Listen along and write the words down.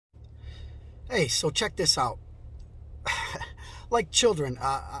Hey, so check this out. Like children,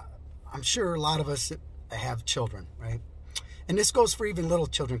 I'm sure a lot of us have children, right? And this goes for even little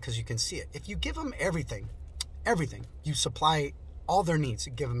children because you can see it. If you give them everything, you supply all their needs,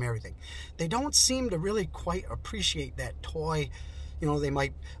 you give them everything. They don't seem to really quite appreciate that toy. You know, they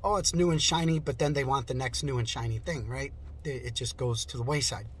might, oh, it's new and shiny, but then they want the next new and shiny thing, right? It just goes to the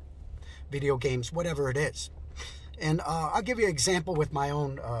wayside. Video games, whatever it is. And I'll give you an example with my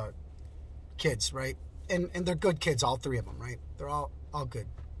own kids, right? And they're good kids, all three of them, right? They're all good.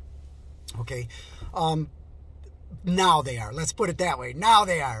 Okay. Now they are. Let's put it that way. Now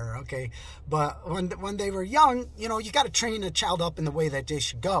they are, okay? But when they were young, you know, you got to train a child up in the way that they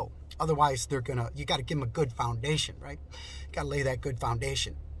should go. Otherwise, you got to give them a good foundation, right? You got to lay that good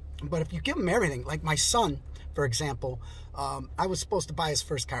foundation. But if you give them everything, like my son, for example, I was supposed to buy his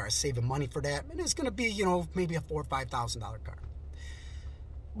first car. I was saving money for that. And it's going to be, you know, maybe a $4,000 or $5,000 car.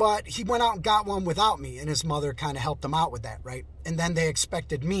 But he went out and got one without me, and his mother kind of helped him out with that, right? And then they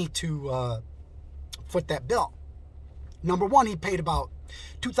expected me to foot that bill. Number one, he paid about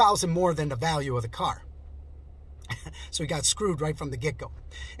 $2,000 more than the value of the car. So he got screwed right from the get-go.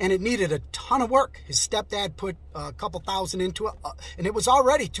 And it needed a ton of work. His stepdad put a couple thousand into it, and it was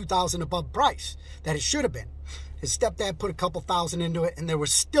already $2,000 above price that it should have been. His stepdad put a couple thousand into it, and there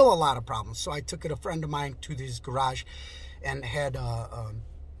was still a lot of problems. So I took it, a friend of mine, to his garage and had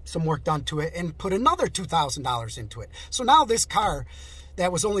some work done to it and put another $2,000 into it. So now this car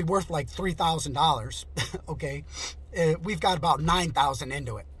that was only worth like $3,000, okay, we've got about $9,000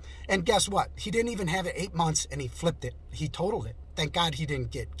 into it. And guess what? He didn't even have it 8 months, and he flipped it. He totaled it. Thank God he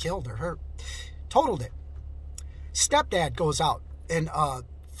didn't get killed or hurt. Totaled it. Stepdad goes out and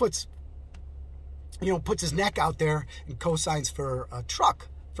puts his neck out there and co-signs for a truck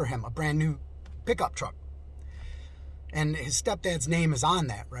for him, a brand new pickup truck. And his stepdad's name is on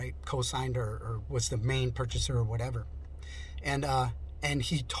that, right? Co-signed or was the main purchaser or whatever. And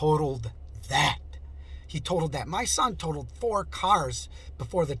he totaled that. He totaled that. My son totaled 4 cars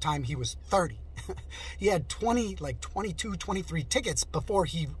before the time he was 30. He had 22, 23 tickets before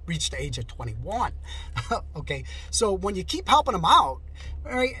he reached the age of 21. Okay, so when you keep helping him out,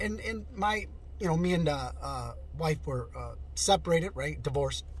 right? And my, me and wife were separated, right?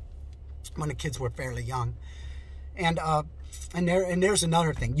 Divorced when the kids were fairly young. And there's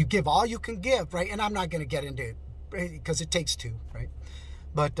another thing. You give all you can give, right? And I'm not going to get into it because it takes two, right?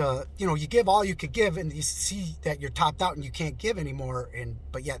 But, you give all you could give, and you see that you're topped out and you can't give anymore,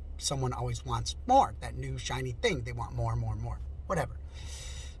 but yet someone always wants more, that new shiny thing. They want more and more and more, whatever,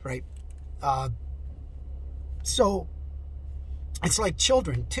 right? So it's like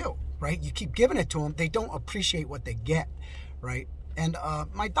children too, right? You keep giving it to them. They don't appreciate what they get, right? And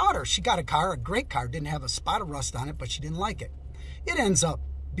my daughter, she got a car, a great car, didn't have a spot of rust on it, but she didn't like it. It ends up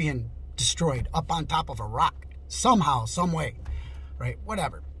being destroyed up on top of a rock somehow, some way. Right,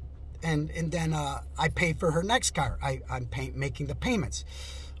 whatever, and then I paid for her next car. I'm making the payments,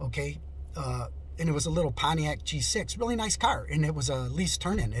 okay, and it was a little Pontiac G6, really nice car, and it was a lease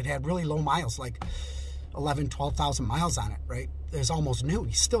turn-in. It had really low miles, like 12,000 miles on it, right? It was almost new.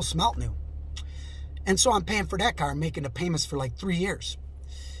 It still smelled new, and so I'm paying for that car, making the payments for like 3 years,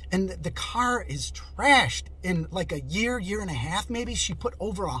 and the car is trashed. In like a year and a half, maybe, she put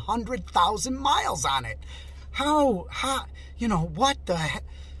over 100,000 miles on it. How,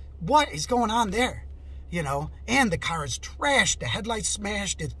 what is going on there, and the car is trashed, the headlights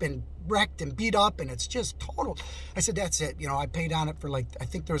smashed, it's been wrecked and beat up, and it's just total. I said, that's it. I paid on it for I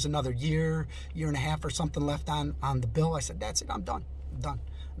think there was another year and a half or something left on the bill. I said, that's it. I'm done. I'm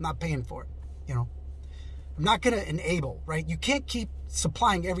not paying for it. I'm not going to enable, right? You can't keep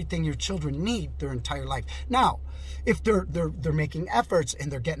supplying everything your children need their entire life. Now, if they're making efforts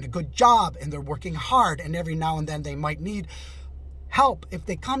and they're getting a good job and they're working hard, and every now and then they might need help, if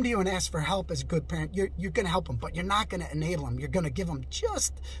they come to you and ask for help as a good parent, you're going to help them, but you're not going to enable them. You're going to give them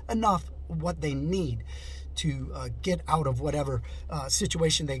just enough what they need to get out of whatever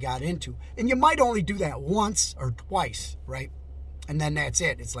situation they got into. And you might only do that once or twice, right? And then that's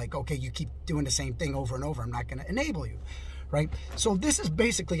it. It's like, okay, you keep doing the same thing over and over. I'm not going to enable you, right? So this is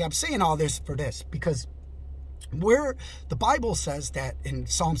basically, I'm saying all this for this, because the Bible says that in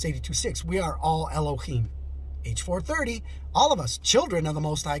Psalms 82:6, we are all Elohim. Age 430, all of us, children of the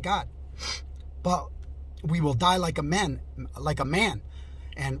Most High God. But we will die like a man,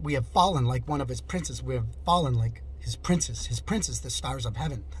 and we have fallen like one of his princes. We have fallen like his princes, the stars of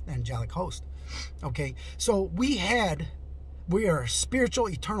heaven, the angelic host. Okay, so we are a spiritual,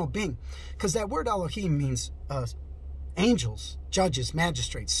 eternal being, because that word Elohim means angels, judges,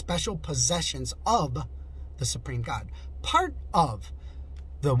 magistrates, special possessions of the supreme God, part of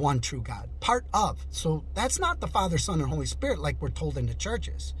the one true God. Part of. So that's not the Father, Son, and Holy Spirit like we're told in the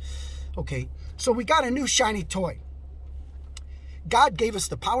churches. Okay, so we got a new shiny toy. God gave us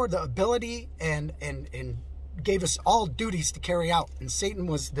the power, the ability, and gave us all duties to carry out. And Satan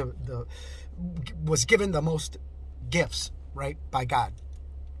was was given the most gifts, right, by God.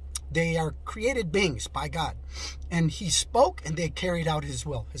 They are created beings by God. And he spoke and they carried out his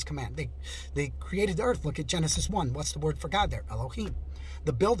will, his command. They created the earth. Look at Genesis 1. What's the word for God there? Elohim.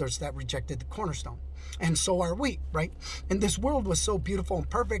 The builders that rejected the cornerstone. And so are we, right? And this world was so beautiful and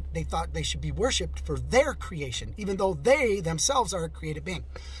perfect, they thought they should be worshipped for their creation, even though they themselves are a created being.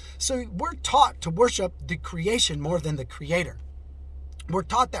 So we're taught to worship the creation more than the creator. We're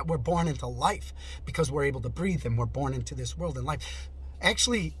taught that we're born into life because we're able to breathe and we're born into this world and life.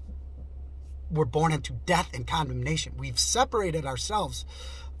 Actually, we're born into death and condemnation. We've separated ourselves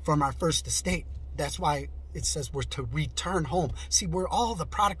from our first estate. That's why it says we're to return home. See, we're all the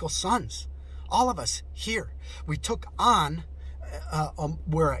prodigal sons. All of us here. We took on,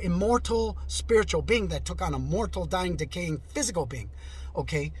 we're an immortal spiritual being that took on a mortal, dying, decaying physical being.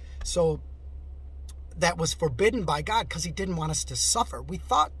 Okay, so that was forbidden by God because he didn't want us to suffer. We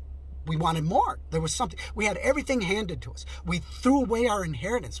thought we wanted more. There was something. We had everything handed to us. We threw away our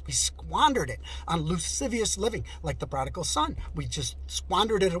inheritance. We squandered it on lascivious living like the prodigal son. We just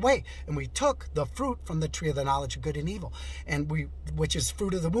squandered it away. And we took the fruit from the tree of the knowledge of good and evil, which is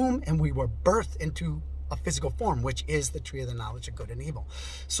fruit of the womb, and we were birthed into a physical form, which is the tree of the knowledge of good and evil.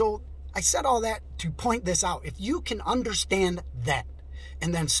 So I said all that to point this out. If you can understand that,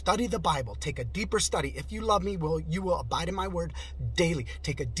 and then study the Bible. Take a deeper study. If you love me, you will abide in my word daily.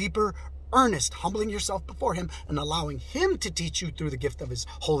 Take a deeper, earnest, humbling yourself before him and allowing him to teach you through the gift of his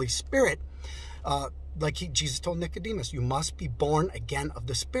Holy Spirit. Like Jesus told Nicodemus, you must be born again of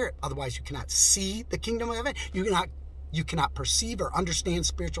the Spirit. Otherwise, you cannot see the kingdom of heaven. You cannot perceive or understand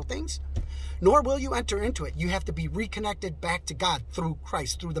spiritual things, nor will you enter into it. You have to be reconnected back to God through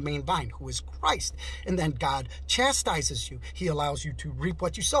Christ, through the main vine, who is Christ. And then God chastises you. He allows you to reap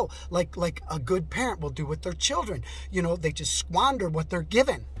what you sow, like a good parent will do with their children. You know, they just squander what they're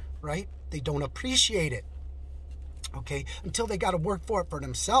given, right? They don't appreciate it. Okay, until they got to work for it for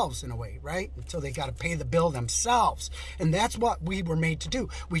themselves in a way, right? Until they got to pay the bill themselves. And that's what we were made to do.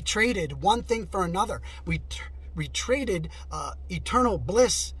 We traded one thing for another. We traded eternal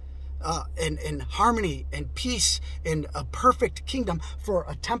bliss and harmony and peace in a perfect kingdom for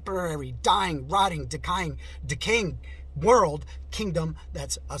a temporary, dying, rotting, decaying world kingdom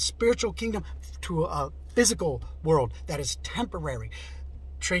that's a spiritual kingdom to a physical world that is temporary.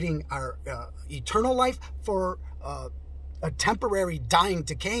 Trading our eternal life for a temporary, dying,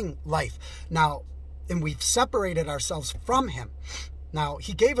 decaying life. Now, and we've separated ourselves from him. Now,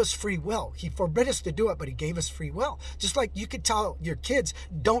 he gave us free will. He forbid us to do it, but he gave us free will. Just like you could tell your kids,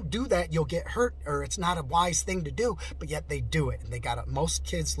 don't do that, you'll get hurt, or it's not a wise thing to do, but yet they do it. And they got it. Most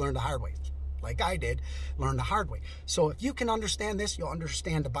kids learn the hard way, like I did, learn the hard way. So if you can understand this, you'll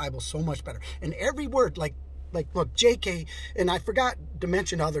understand the Bible so much better. And every word, like look, JK, and I forgot to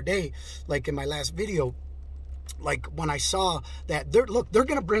mention the other day, like in my last video, like when I saw that, they're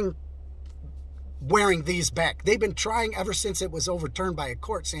going to bring wearing these back. They've been trying ever since it was overturned by a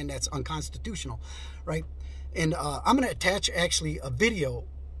court saying that's unconstitutional, right? And I'm going to attach actually a video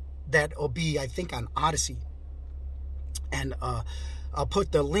that will be, I think, on Odyssey. And I'll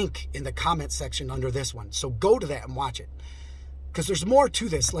put the link in the comment section under this one. So go to that and watch it. Because there's more to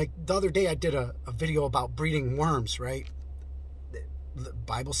this. Like the other day I did a video about breeding worms, right? The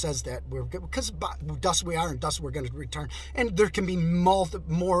Bible says that because dust we are and dust we're going to return. And there can be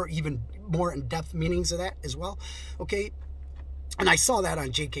even more in-depth meanings of that as well. Okay. And I saw that on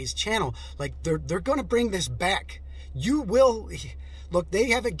JK's channel. Like they're going to bring this back. You will look, they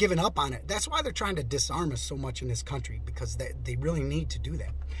haven't given up on it. That's why they're trying to disarm us so much in this country, because they really need to do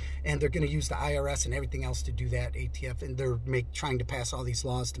that. And they're going to use the IRS and everything else to do that, ATF, and they're trying to pass all these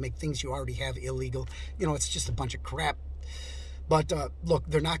laws to make things you already have illegal. You know, it's just a bunch of crap. But look,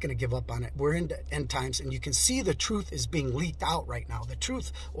 they're not going to give up on it. We're in the end times, and you can see the truth is being leaked out right now. The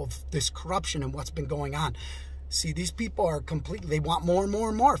truth of this corruption and what's been going on. See, these people are they want more and more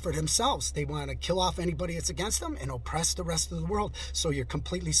and more for themselves. They want to kill off anybody that's against them and oppress the rest of the world. So you're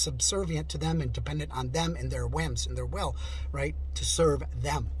completely subservient to them and dependent on them and their whims and their will, right? To serve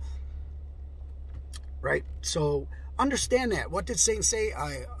them, right? So understand that. What did Satan say?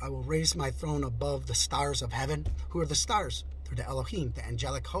 I will raise my throne above the stars of heaven. Who are the stars? They're the Elohim, the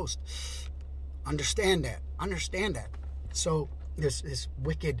angelic host. Understand that. Understand that. So this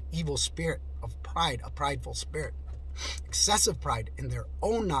wicked, evil spirit of pride, a prideful spirit, excessive pride in their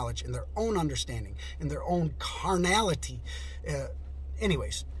own knowledge, in their own understanding, in their own carnality,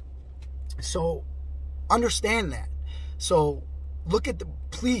 anyways, so understand that. So look at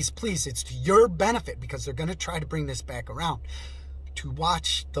please, it's to your benefit, because they're going to try to bring this back around, to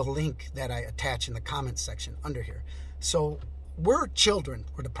watch the link that I attach in the comments section under here. So we're children.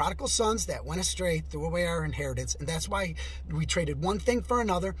 We're the prodigal sons that went astray, threw away our inheritance, and that's why we traded one thing for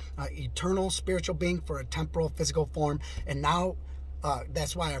another, eternal spiritual being for a temporal physical form. And now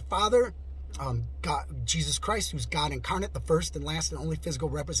that's why our Father, God, Jesus Christ, who's God incarnate, the first and last and only physical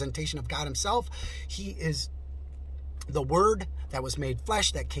representation of God himself, he is the Word that was made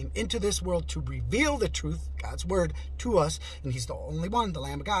flesh, that came into this world to reveal the truth, God's Word, to us. And he's the only one, the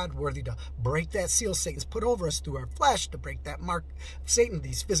Lamb of God, worthy to break that seal Satan's put over us through our flesh, to break that mark of Satan,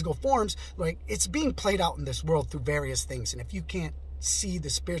 these physical forms. Like, it's being played out in this world through various things. And if you can't see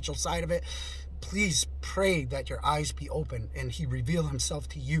the spiritual side of it, please pray that your eyes be open and he reveal himself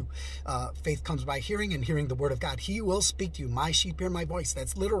to you. Faith comes by hearing, and hearing the word of God. He will speak to you. My sheep hear my voice.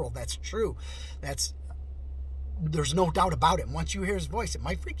 That's literal. That's true. There's no doubt about it. Once you hear his voice, it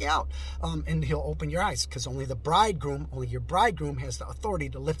might freak you out. And he'll open your eyes, because only your bridegroom has the authority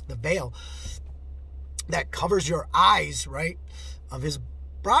to lift the veil that covers your eyes, right, of his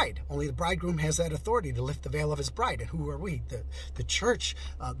bride. Only the bridegroom has that authority to lift the veil of his bride. And who are we? The church,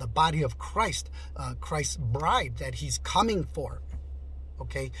 the body of Christ, Christ's bride that he's coming for.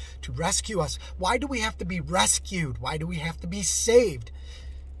 Okay, to rescue us. Why do we have to be rescued? Why do we have to be saved?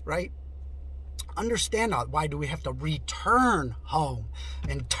 Right? Understand that. Why do we have to return home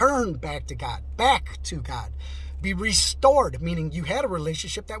and turn back to God? Back to God. Be restored, meaning you had a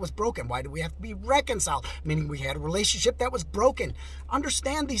relationship that was broken. Why do we have to be reconciled? Meaning we had a relationship that was broken.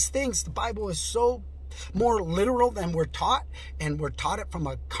 Understand these things. The Bible is so more literal than we're taught, and we're taught it from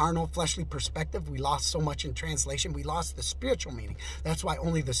a carnal, fleshly perspective. We lost so much in translation. We lost the spiritual meaning. That's why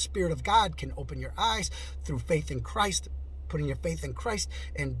only the Spirit of God can open your eyes through faith in Christ, putting your faith in Christ,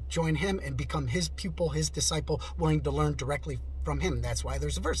 and join him and become his pupil, his disciple, willing to learn directly from him. That's why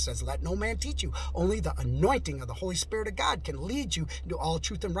there's a verse that says, let no man teach you. Only the anointing of the Holy Spirit of God can lead you into all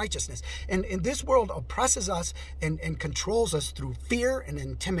truth and righteousness. And this world oppresses us and controls us through fear and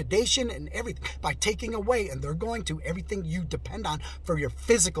intimidation and everything, by taking away, and they're going to, everything you depend on for your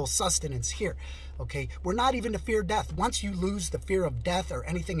physical sustenance here. Okay, we're not even to fear death. Once you lose the fear of death or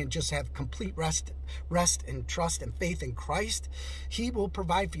anything and just have complete rest and trust and faith in Christ, he will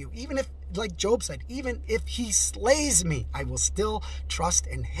provide for you. Even if, like Job said, even if he slays me, I will still trust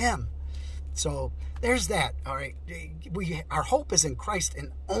in him. So there's that. All right, our hope is in Christ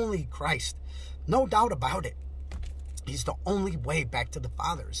and only Christ. No doubt about it. He's the only way back to the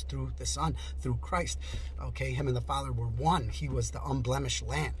Father, is through the Son, through Christ. Okay, him and the Father were one. He was the unblemished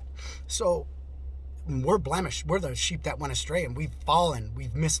lamb. So we're blemished. We're the sheep that went astray, and we've fallen.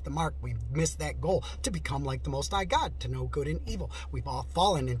 We've missed the mark. We've missed that goal to become like the Most High God, to know good and evil. We've all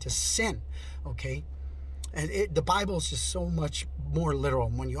fallen into sin, okay? And the Bible is just so much more literal.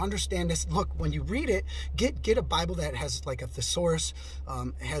 And when you understand this, look, when you read it, get a Bible that has like a thesaurus,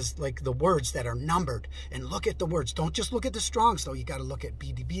 has like the words that are numbered, and look at the words. Don't just look at the Strongs, though. You got to look at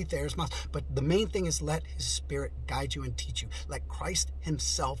BDB, Thayer's Mouse. But the main thing is, let his Spirit guide you and teach you. Let Christ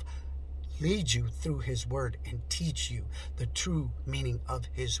himself lead you through his word and teach you the true meaning of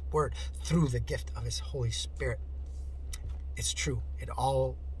his word through the gift of his Holy Spirit. It's true. It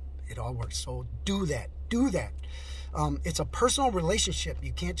all works. So do that. It's a personal relationship.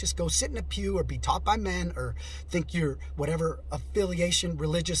 You can't just go sit in a pew or be taught by men or think your whatever affiliation,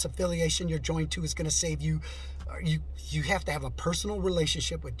 religious affiliation you're joined to is going to save you. You have to have a personal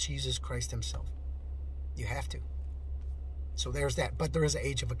relationship with Jesus Christ himself. You have to. So there's that. But there is an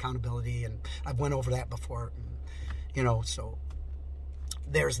age of accountability, and I've went over that before, so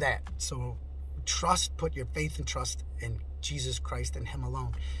there's that. So put your faith and trust in Jesus Christ and him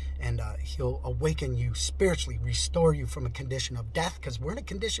alone, and he'll awaken you spiritually, restore you from a condition of death, because we're in a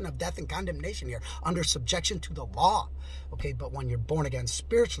condition of death and condemnation here, under subjection to the law. Okay, but when you're born again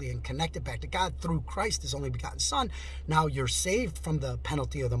spiritually and connected back to God through Christ, his only begotten Son, now you're saved from the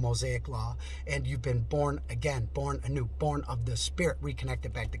penalty of the Mosaic law, and you've been born again, born anew, born of the Spirit,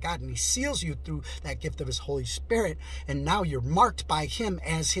 reconnected back to God, and he seals you through that gift of his Holy Spirit, and now you're marked by him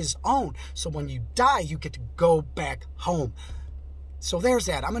as his own. So when you die, you get to go back home. So there's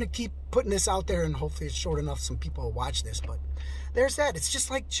that. I'm going to keep putting this out there, and hopefully it's short enough some people will watch this, but there's that. It's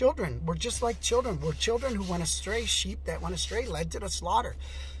just like children. We're just like children. We're children who went astray, sheep that went astray, led to the slaughter.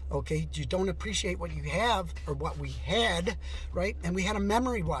 Okay, you don't appreciate what you have or what we had, right? And we had a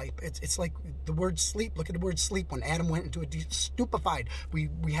memory wipe. It's like the word sleep. Look at the word sleep. When Adam went into a stupefied, we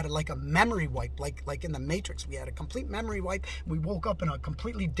had like a memory wipe, like in the Matrix. We had a complete memory wipe. We woke up in a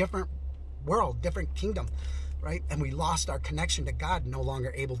completely different world, different kingdom. right? And we lost our connection to God, no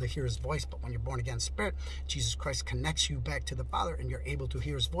longer able to hear his voice. But when you're born again spirit, Jesus Christ connects you back to the Father, and you're able to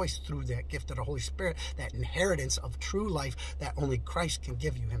hear his voice through that gift of the Holy Spirit, that inheritance of true life that only Christ can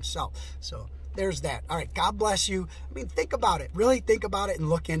give you himself. So there's that. All right, God bless you. I mean, think about it. Really think about it and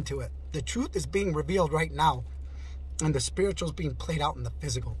look into it. The truth is being revealed right now, and the spiritual is being played out in the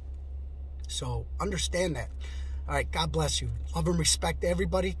physical. So understand that. All right, God bless you. Love and respect to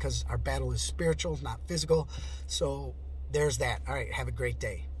everybody, because our battle is spiritual, not physical. So there's that. All right, have a great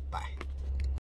day. Bye.